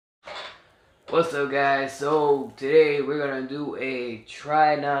What's up, guys? So today we're gonna do a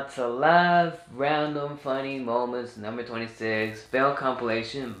try not to laugh random funny moments number 26 fail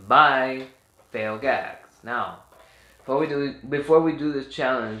compilation by FailGag. Now, before we do this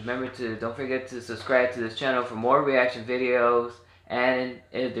challenge, remember to don't forget to subscribe to this channel for more reaction videos. And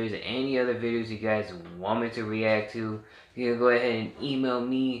if there's any other videos you guys want me to react to, you can go ahead and email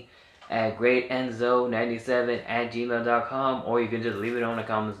me at greatenzo97@gmail.com, or you can just leave it on the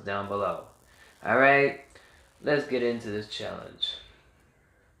comments down below. Alright, let's get into this challenge.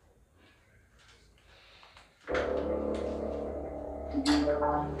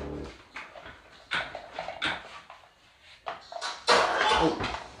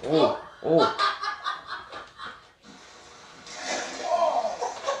 Oh.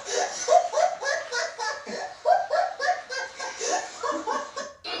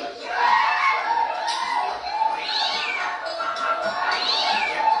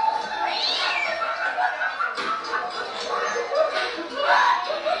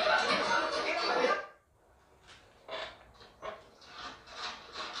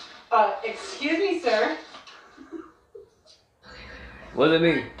 Excuse me, sir. What does it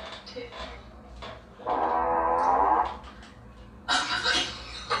mean?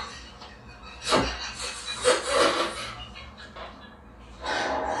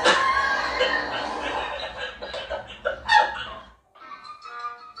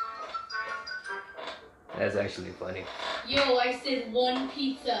 That's actually funny. Yo, I said one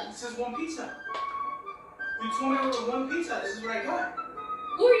pizza. This is one pizza. You told me it was one pizza. This is what I got.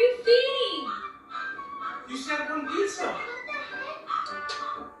 Who are you feeding? You said one pizza.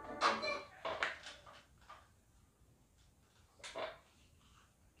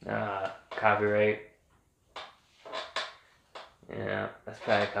 Copyright. Yeah, that's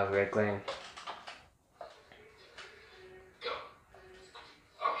probably a copyright claim.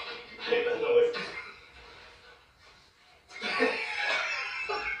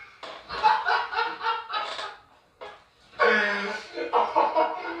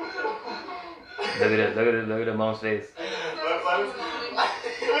 Look at the mom's face.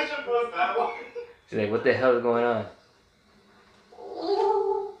 She's like, what the hell is going on?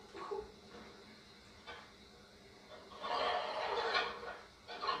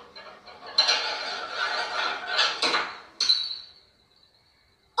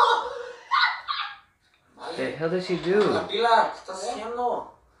 What the hell did she do? Con la pila, ¿qué estás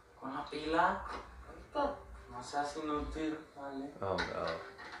haciendo? Con la pila. Ahorita. No seas inútil, vale. Oh no.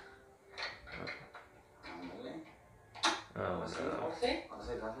 Ándale. Oh ¿Sí? no. ¿Sí?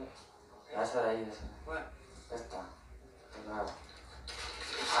 Dale. Esa de ahí, esa. Esta. Claro.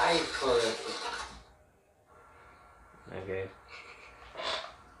 Ay, hijo de tu. Okay.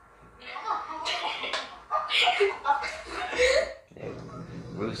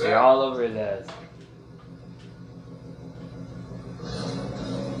 Rooster all over his ass.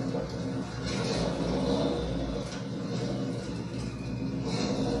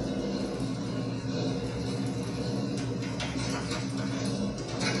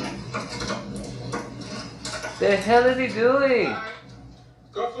 The hell is he doing?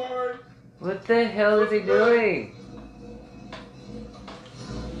 Go forward. What the hell is he doing?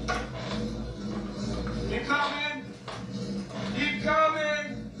 Keep coming. Keep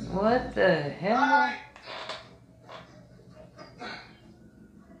coming. What the hell? Bye.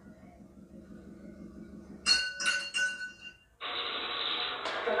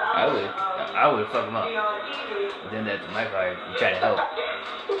 I would fuck him up. Then that's my part. I'm trying to help.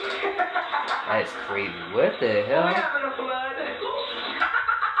 That's crazy. What the hell?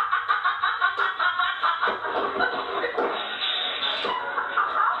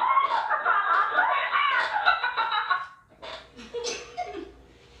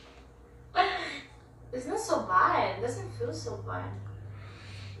 It's not so bad. It doesn't feel so bad.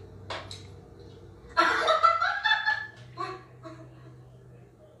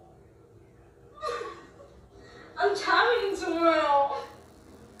 I'm traveling tomorrow.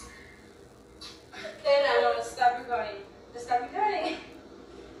 Then I'm gonna stop recording. Stop recording.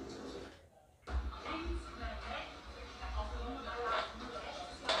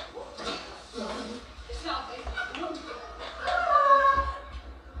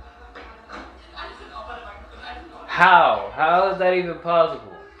 How? How is that even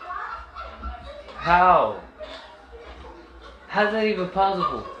possible? How? How's that even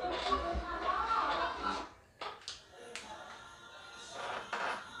possible?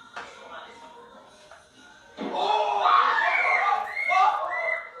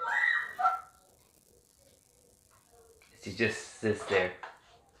 She just sits there.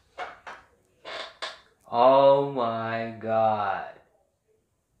 Oh my god.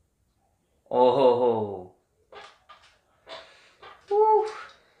 Oh. Woo.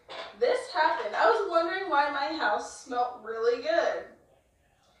 This happened. I was wondering why my house smelled really good.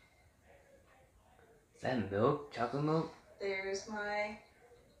 Is that milk? Chocolate milk? There's my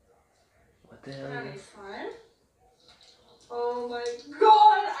What the hell? brownie fun. Oh my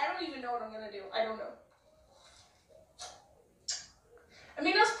god! I don't even know what I'm gonna do. I don't know. I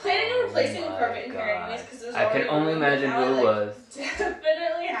mean, I was planning on replacing the carpet in here anyways because there's I can only imagine who it was.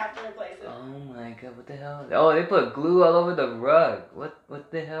 Definitely have to replace it. Oh my god, what the hell? Oh, they put glue all over the rug. What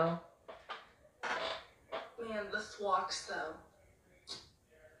the hell? Man, the swaks though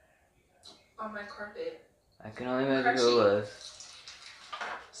on my carpet. I can only imagine who it was.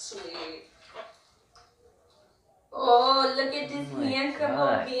 Sweet. Oh, look at this Oh my handsome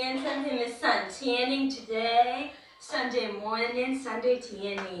God. old man. Send him his sun tanning today. Sunday morning, Sunday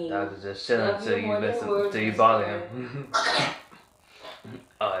tanning. Dog is just chilling Love until you you more mess than him, words until you can bother say. him.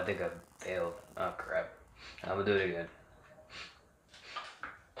 Oh, I think I failed. Oh crap. I'm gonna do it again.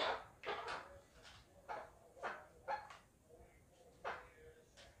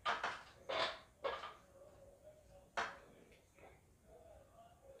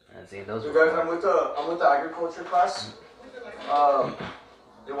 And see, those You were guys, fun. I'm with the agriculture class.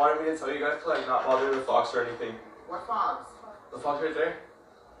 They wanted me to tell you guys to like not bother the fox or anything. What fox? The fox right there.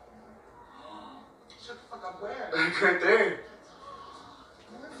 Shut the fuck up, where? Right there.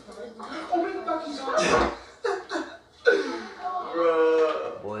 Open the fucking door.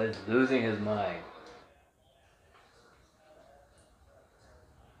 Bruh. Boy is losing his mind.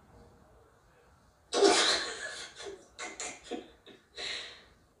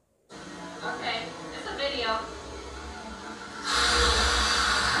 Okay, it's a video.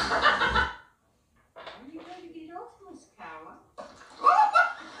 Are you going to get off, Miss Cowan?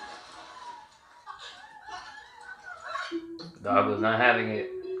 Dog was not having it.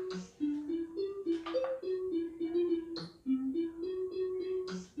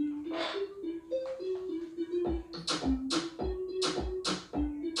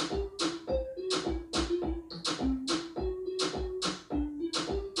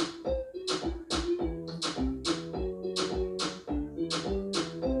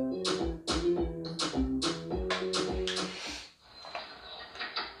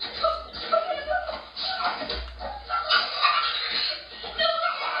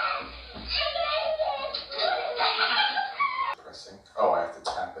 Oh, I have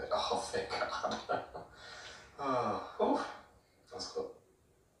to tap it. Oh, thank God. Oh, that's cool.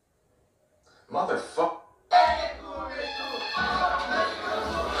 Motherfucker.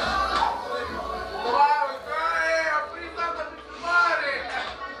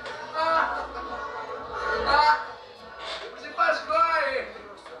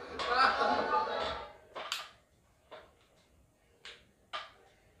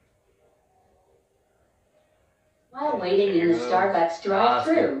 While waiting in the Starbucks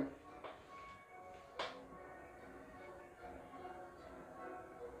drive-thru.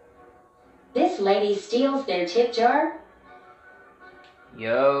 This lady steals their tip jar.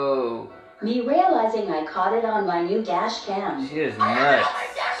 Yo, Me realizing I caught it on my new dash cam. she is nuts.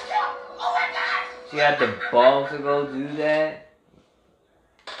 She had the balls to go do that.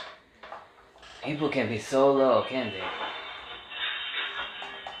 People can be so low, can't they?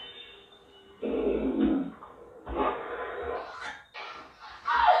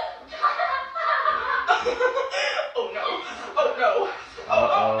 Oh no! Oh no!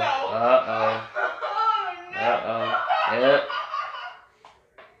 Uh-oh. Uh-oh. Uh-oh. Yep.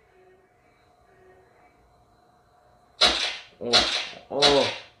 Oh. Oh.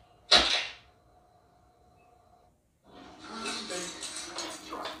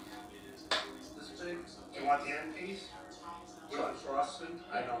 This big. You want the end piece? With the frosting?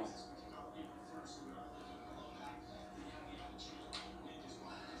 I don't.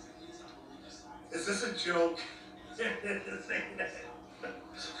 Is this a joke?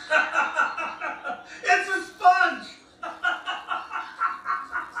 It's a sponge!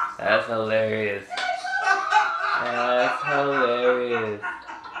 That's hilarious. That's hilarious.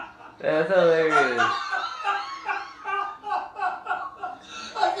 That's hilarious.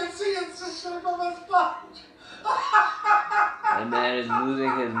 I can see it's the shape of a sponge. The man is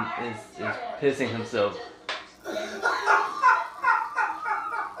losing is pissing himself.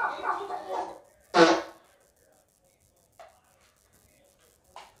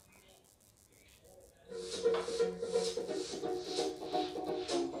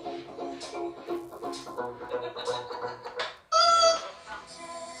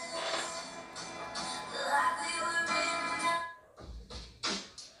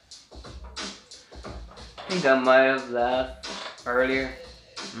 I think I might have laughed earlier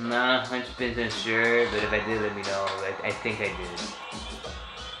I'm not 100% sure, but if I did, let me know. I think I did.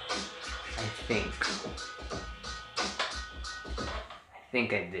 I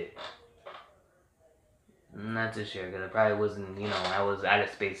think I did. I'm not too sure, because I probably wasn't, you know, I was out of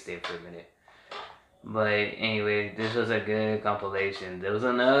space there for a minute. But anyway, this was a good compilation. There was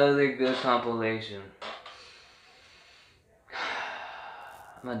another good compilation.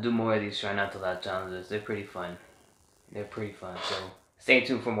 I'm gonna do more of these try not to laugh challenges. They're pretty fun. They're pretty fun. So stay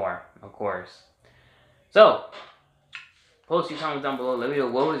tuned for more, of course. So post your comments down below. Let me know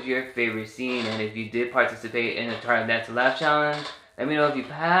what was your favorite scene, and if you did participate in the Try Not to Laugh challenge, let me know if you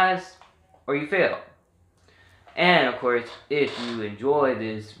passed or you failed. And of course, if you enjoy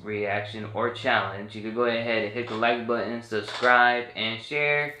this reaction or challenge, you can go ahead and hit the like button, subscribe, and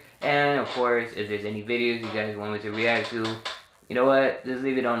share. And of course, if there's any videos you guys want me to react to, you know what? Just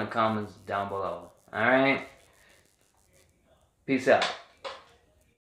leave it on the comments down below. Alright? Peace out.